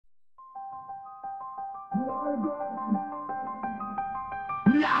Now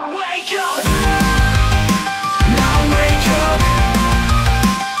wake up! Now wake up!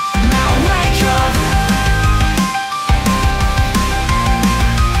 Now wake up!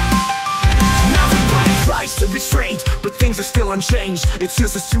 Now everybody tries to be straight, but things are still unchanged. It's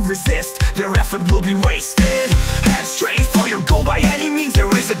useless to resist, their effort will be wasted. Head straight for your goal by any means. There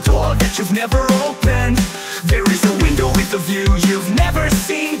is a door that you've never opened. There is a window with a view you've never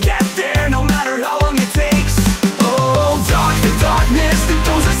seen. Get there no matter how long it takes. Oh, dark, the darkness that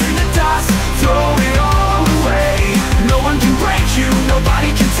throws us in the dust. Throw it all away. No one can break you, nobody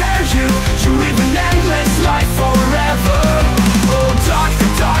can tear you. You live an endless life forever. Oh, dark, the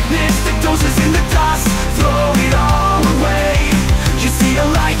darkness that throws us in the dust. Throw it all away. You see a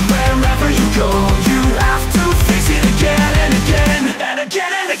light wherever you go. You have to face it again and again and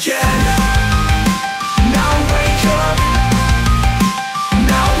again and again. Now wake up.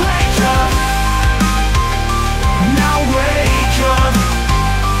 Now wake up. Now wake up.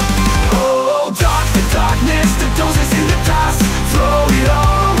 Oh, dark, the darkness that throws us in the dust. Throw it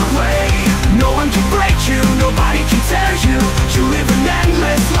all away. No one can break you, nobody can tear you. You live an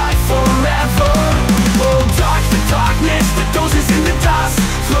endless life forever. Oh, dark, the darkness that throws us in the dust.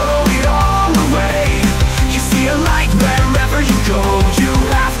 Throw it all away. You see a light wherever you go. You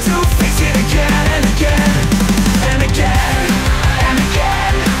have to face it again and again and again and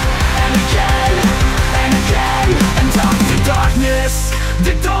again and again and again. And dark, the darkness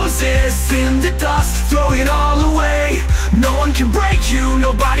that throws us in the dust. Throw it all away. No one can break you,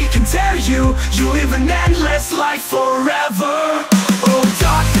 nobody can tear you. You live an endless life forever. Oh,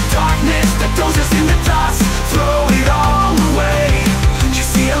 dark, the darkness that throws us in the dust. Throw it all away. You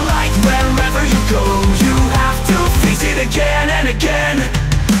see a light wherever you go. You have to face it again and again.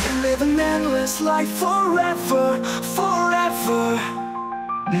 And live an endless life forever, forever.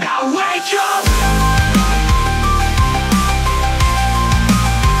 Now wake up.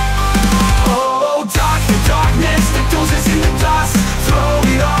 Oh, dark, the darkness that throws us in the dust. Throw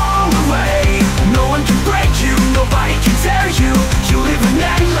it all away. No one can break you, nobody can tear you. You live an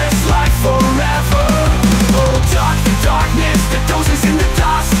endless life forever. Oh, dark, the darkness that throws us in the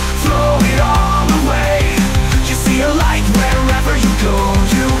dust. Throw it all away. You see a light wherever you go.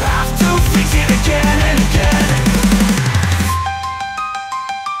 You have to face it again and again.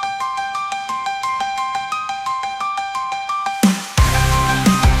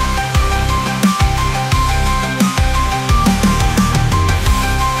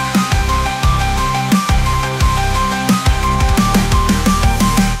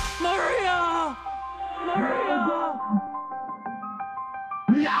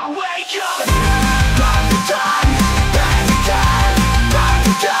 Now wake up! Back the time, back the time, back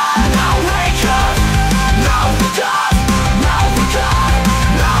the time. Now wake up! Now the time, now the time,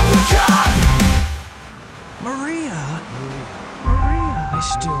 now the time. Maria! I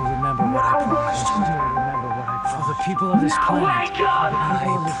still remember what I promised. For the people of this planet,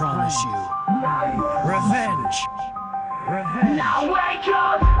 I promise you. Revenge! Revenge! Now wake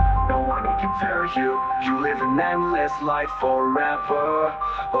up! No one can tear you. You live an endless life forever.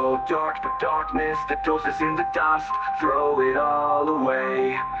 Oh, dark, the darkness that throws us in the dust. Throw it all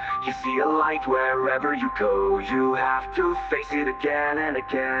away. You see a light wherever you go. You have to face it again and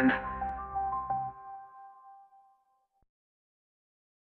again.